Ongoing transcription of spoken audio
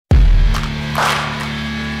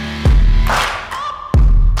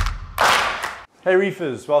Hey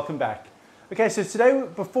Reefers, welcome back. Okay, so today,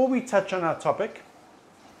 before we touch on our topic,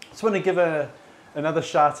 I just want to give another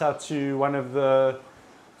shout out to one of the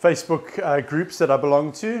Facebook groups that I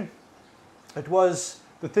belong to. It was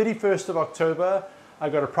the 31st of October. I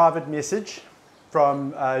got a private message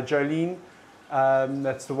from Jolene,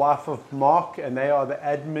 that's the wife of Mark, and they are the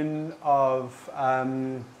admin of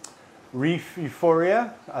Reef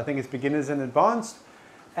Euphoria. I think it's beginners and advanced.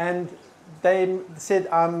 And they said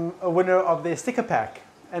I'm a winner of their sticker pack.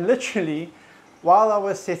 And literally, while I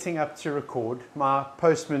was setting up to record, my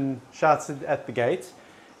postman shouted at the gate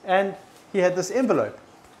and he had this envelope.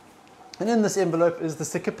 And in this envelope is the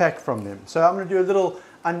sticker pack from them. So I'm going to do a little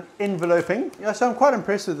unenveloping. Yeah, so I'm quite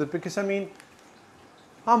impressed with it because, I mean,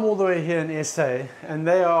 I'm all the way here in SA and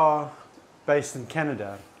they are based in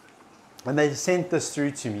Canada. And they sent this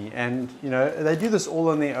through to me, and you know, they do this all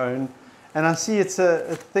on their own. And I see it's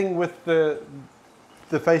a thing with the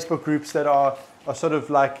Facebook groups that are sort of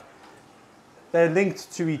like, they're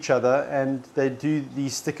linked to each other and they do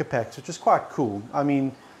these sticker packs, which is quite cool. I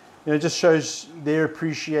mean, you know, it just shows their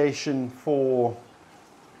appreciation for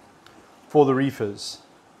the reefers.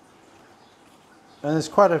 And there's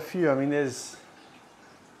quite a few. I mean, there's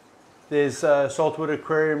Saltwater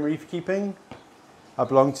Aquarium Reef Keeping. I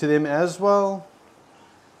belong to them as well.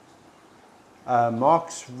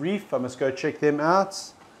 Mark's Reef, I must go check them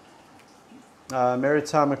out.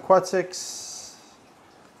 Maritime Aquatics,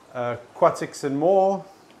 Aquatics and More.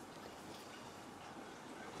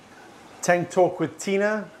 Tank Talk with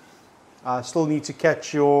Tina. I still need to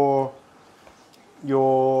catch your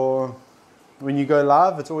when you go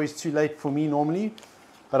live. It's always too late for me normally,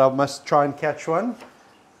 but I must try and catch one.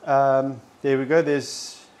 There we go.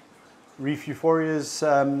 There's Reef Euphoria's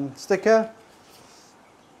sticker.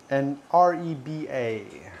 And REBA.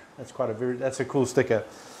 That's a cool sticker.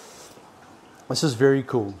 This is very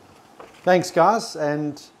cool. Thanks guys,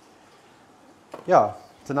 and yeah,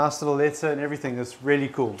 it's a nice little letter and everything. It's really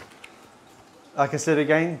cool. Like I said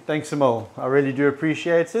again, thanks a mil. I really do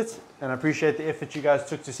appreciate it, and I appreciate the effort you guys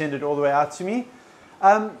took to send it all the way out to me.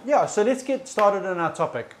 Yeah, so let's get started on our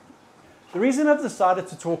topic. The reason I've decided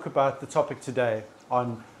to talk about the topic today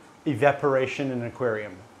on evaporation in an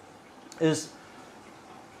aquarium is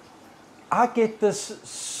I get this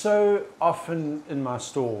so often in my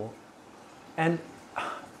store, and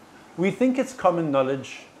we think it's common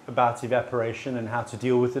knowledge about evaporation and how to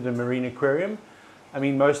deal with it in a marine aquarium. I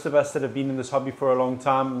mean, most of us that have been in this hobby for a long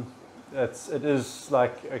time, it is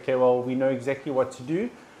like, okay, well, we know exactly what to do.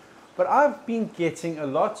 But I've been getting a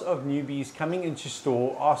lot of newbies coming into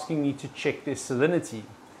store asking me to check their salinity.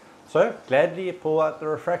 So gladly pull out the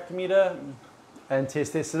refractometer and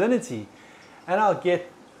test their salinity. And I'll get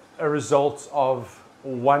a result of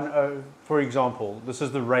 10, for example. This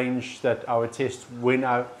is the range that I would test when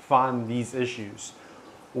I find these issues.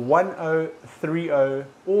 1030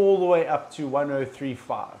 all the way up to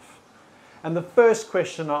 1035. And the first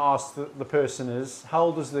question I ask the person is, how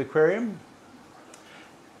old is the aquarium?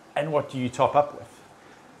 And what do you top up with?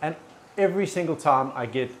 And every single time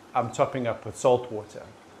I'm topping up with salt water.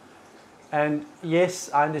 And yes,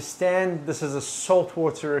 I understand this is a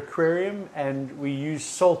saltwater aquarium and we use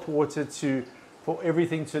salt water for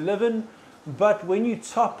everything to live in. But when you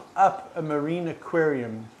top up a marine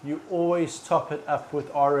aquarium, you always top it up with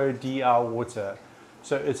RODI water.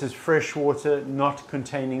 So it is fresh water not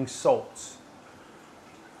containing salts.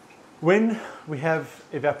 When we have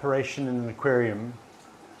evaporation in an aquarium,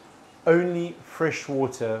 only fresh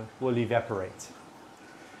water will evaporate.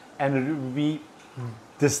 And it will be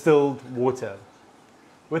distilled water.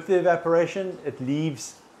 With the evaporation, it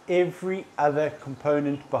leaves every other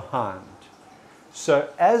component behind. So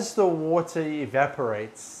as the water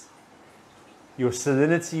evaporates, your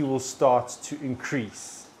salinity will start to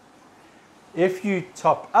increase. If you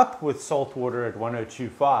top up with salt water at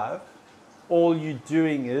 1025, all you're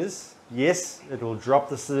doing is, yes, it will drop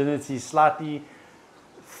the salinity slightly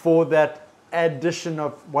for that addition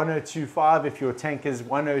of 1025 if your tank is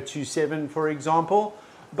 1027, for example.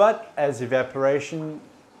 But as evaporation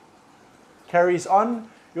carries on,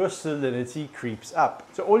 your salinity creeps up.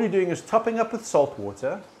 So all you're doing is topping up with salt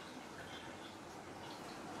water,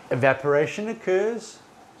 evaporation occurs,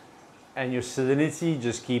 and your salinity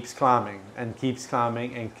just keeps climbing and keeps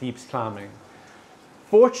climbing and keeps climbing.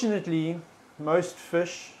 Fortunately, most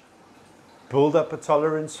fish build up a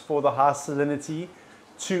tolerance for the high salinity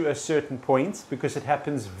to a certain point because it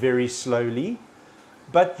happens very slowly.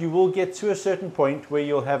 But you will get to a certain point where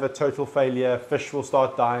you'll have a total failure, fish will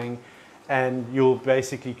start dying, and you'll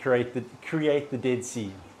basically create the Dead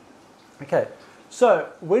Sea. Okay, so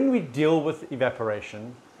when we deal with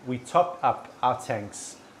evaporation, we top up our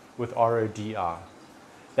tanks with RODR.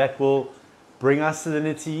 That will bring our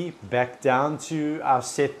salinity back down to our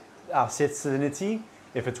set salinity.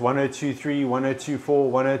 If it's 1023,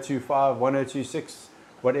 1024, 1025, 1026,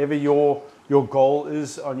 whatever your goal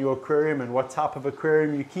is on your aquarium and what type of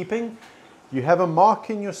aquarium you're keeping, you have a mark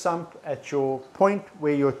in your sump at your point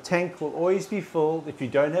where your tank will always be filled. If you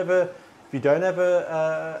don't have a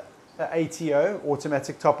ATO,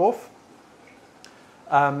 automatic top off,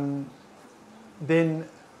 then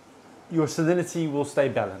your salinity will stay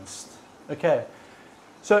balanced. Okay,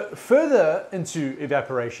 so further into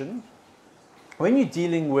evaporation, when you're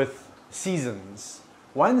dealing with seasons,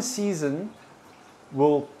 one season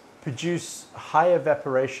will produce high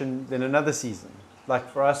evaporation than another season.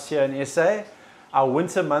 Like for us here in SA, our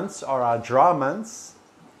winter months are our dry months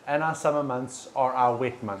and our summer months are our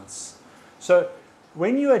wet months. So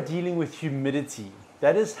when you are dealing with humidity,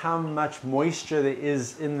 that is how much moisture there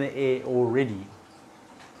is in the air already.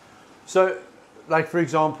 So like for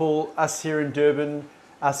example, us here in Durban,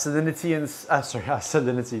 our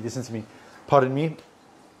salinity listen to me, pardon me,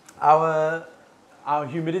 our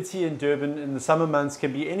humidity in Durban in the summer months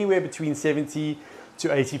can be anywhere between 70 to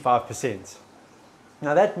 85%.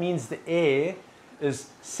 Now that means the air is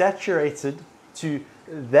saturated to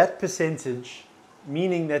that percentage,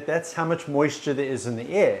 meaning that that's how much moisture there is in the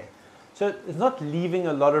air. So it's not leaving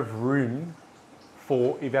a lot of room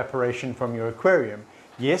for evaporation from your aquarium.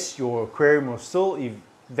 Yes, your aquarium will still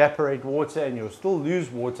evaporate water and you'll still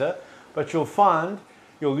lose water, but you'll find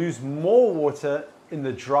you'll lose more water in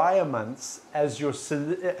the drier months as your,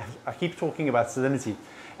 I keep talking about salinity,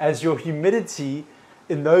 as your humidity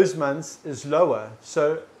in those months is lower.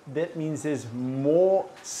 So that means there's more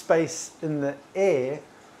space in the air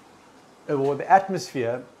or the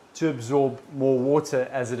atmosphere to absorb more water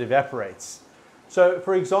as it evaporates. So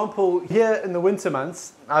for example, here in the winter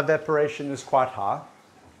months, our evaporation is quite high.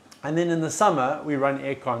 And then in the summer, we run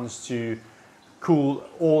air cons to cool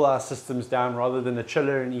all our systems down rather than a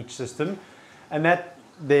chiller in each system. And that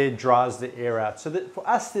there dries the air out. So that for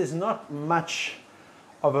us, there's not much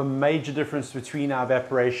of a major difference between our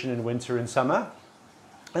evaporation in winter and summer.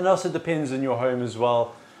 And also depends on your home as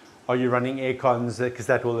well. Are you running air cons? Because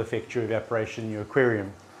that will affect your evaporation in your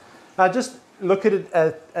aquarium. Now just look at it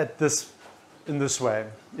in this way.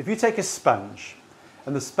 If you take a sponge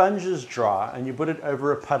and the sponge is dry and you put it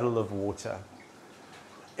over a puddle of water,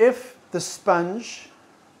 if the sponge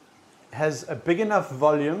has a big enough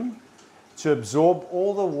volume to absorb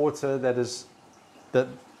all the water that is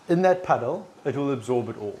in that puddle, it will absorb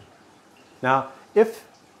it all. Now, if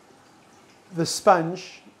the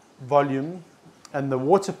sponge volume and the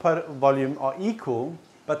water volume are equal,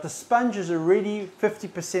 but the sponge is already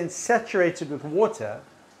 50% saturated with water,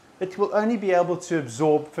 it will only be able to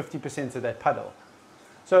absorb 50% of that puddle.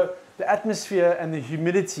 So the atmosphere and the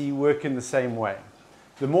humidity work in the same way.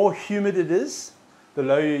 The more humid it is, the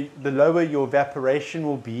lower your evaporation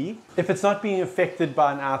will be if it's not being affected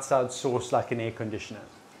by an outside source like an air conditioner.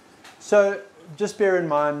 So just bear in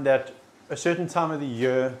mind that a certain time of the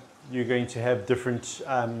year you're going to have different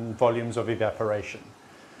volumes of evaporation.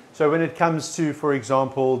 So when it comes to, for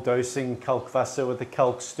example, dosing kalkwasser with a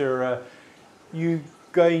kalk stirrer, you're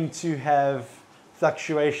going to have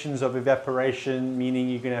fluctuations of evaporation, meaning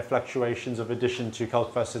you're going to have fluctuations of addition to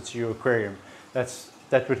kalkwasser to your aquarium.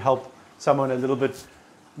 That would help someone a little bit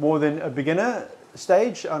more than a beginner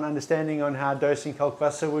stage on understanding on how dosing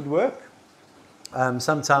kalkwasser would work.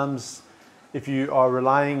 Sometimes if you are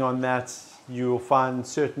relying on that, you'll find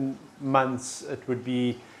certain months it would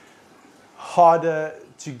be harder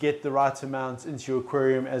to get the right amount into your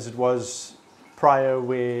aquarium as it was prior,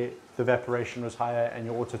 where the evaporation was higher and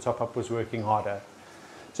your auto top-up was working harder.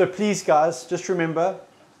 So please guys, just remember,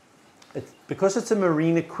 because it's a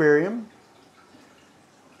marine aquarium,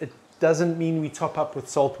 it doesn't mean we top up with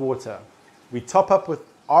salt water. We top up with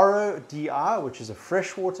RODR, which is a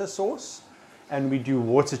freshwater source, and we do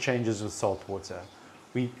water changes with salt water.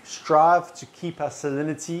 We strive to keep our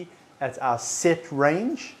salinity at our set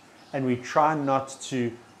range, and we try not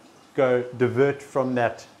to divert from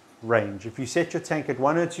that range. If you set your tank at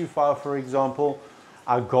 1025, for example,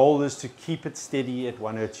 our goal is to keep it steady at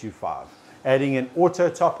 1025. Adding an auto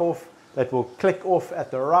top off that will click off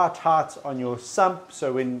at the right height on your sump,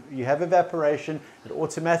 so when you have evaporation, it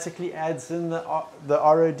automatically adds in the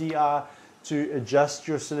RODR to adjust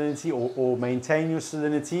your salinity or maintain your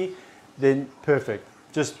salinity, then perfect.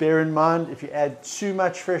 Just bear in mind, if you add too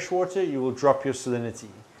much fresh water, you will drop your salinity.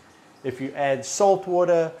 If you add salt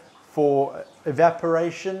water for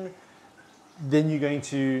evaporation, then you're going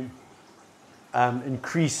to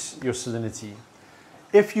increase your salinity.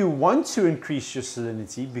 If you want to increase your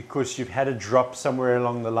salinity because you've had a drop somewhere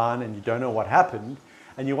along the line and you don't know what happened,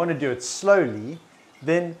 and you want to do it slowly,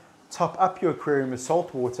 then top up your aquarium with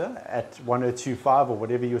salt water at 1025 or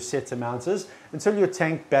whatever your set amount is until your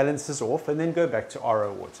tank balances off, and then go back to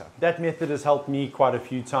RO water. That method has helped me quite a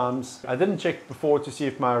few times. I didn't check before to see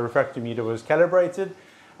if my refractometer was calibrated,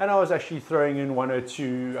 and I was actually throwing in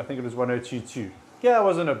 102, I think it was 102.2. Yeah, it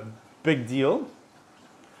wasn't a big deal,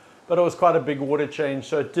 but it was quite a big water change,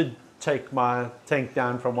 so it did take my tank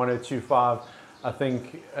down from 1025. I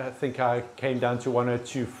think I came down to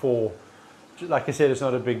 102.4. Like I said, it's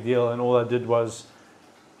not a big deal, and all I did was,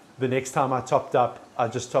 the next time I topped up, I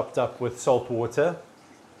just topped up with salt water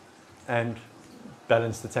and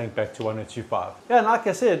balanced the tank back to 102.5. Yeah, and like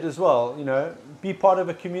I said as well, you know, be part of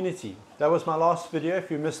a community. That was my last video.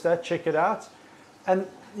 If you missed that, check it out. And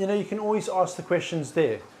you know, you can always ask the questions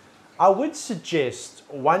there. I would suggest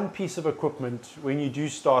one piece of equipment when you do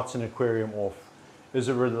start an aquarium off is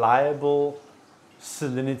a reliable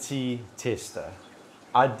salinity tester.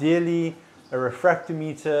 Ideally, a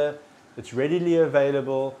refractometer that's readily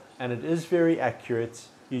available, and it is very accurate.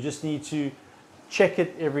 You just need to check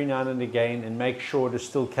it every now and again and make sure it is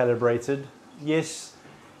still calibrated. Yes,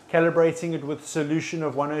 calibrating it with solution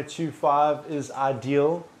of 102.5 is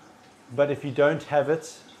ideal, but if you don't have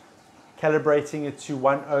it, calibrating it to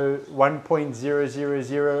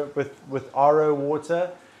 1.000 with RO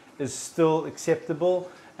water is still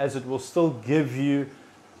acceptable, as it will still give you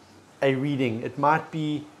a reading. It might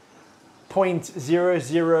be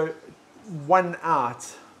 0.001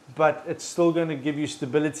 out, but it's still going to give you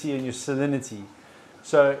stability in your salinity.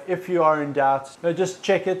 So if you are in doubt, just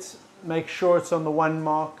check it, make sure it's on the 1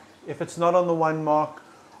 mark. If it's not on the 1 mark,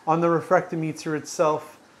 on the refractometer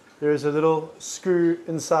itself, there is a little screw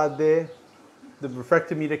inside there. The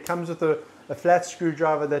refractometer comes with a flat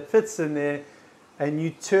screwdriver that fits in there, and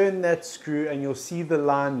you turn that screw and you'll see the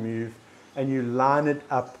line move, and you line it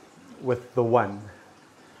up with the 1.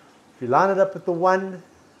 If you line it up with the 1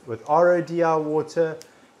 with RODR water,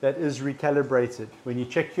 that is recalibrated. When you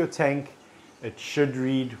check your tank, it should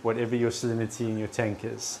read whatever your salinity in your tank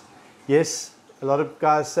is. Yes, a lot of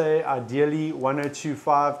guys say ideally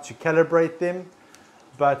 102.5 to calibrate them,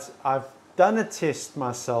 but I've done a test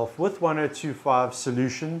myself with 102.5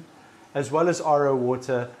 solution as well as RO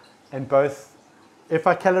water, and both, if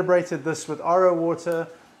I calibrated this with RO water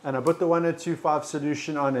and I put the 102.5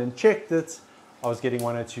 solution on and checked it, I was getting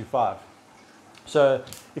 102.5. So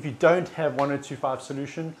if you don't have 102.5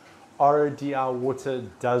 solution, RODR water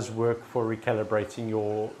does work for recalibrating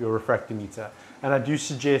your refractometer. And I do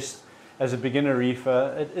suggest, as a beginner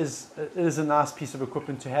reefer, it is a nice piece of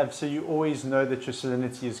equipment to have, so you always know that your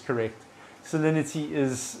salinity is correct. Salinity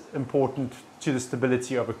is important to the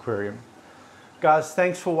stability of aquarium. Guys,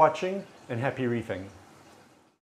 thanks for watching, and happy reefing.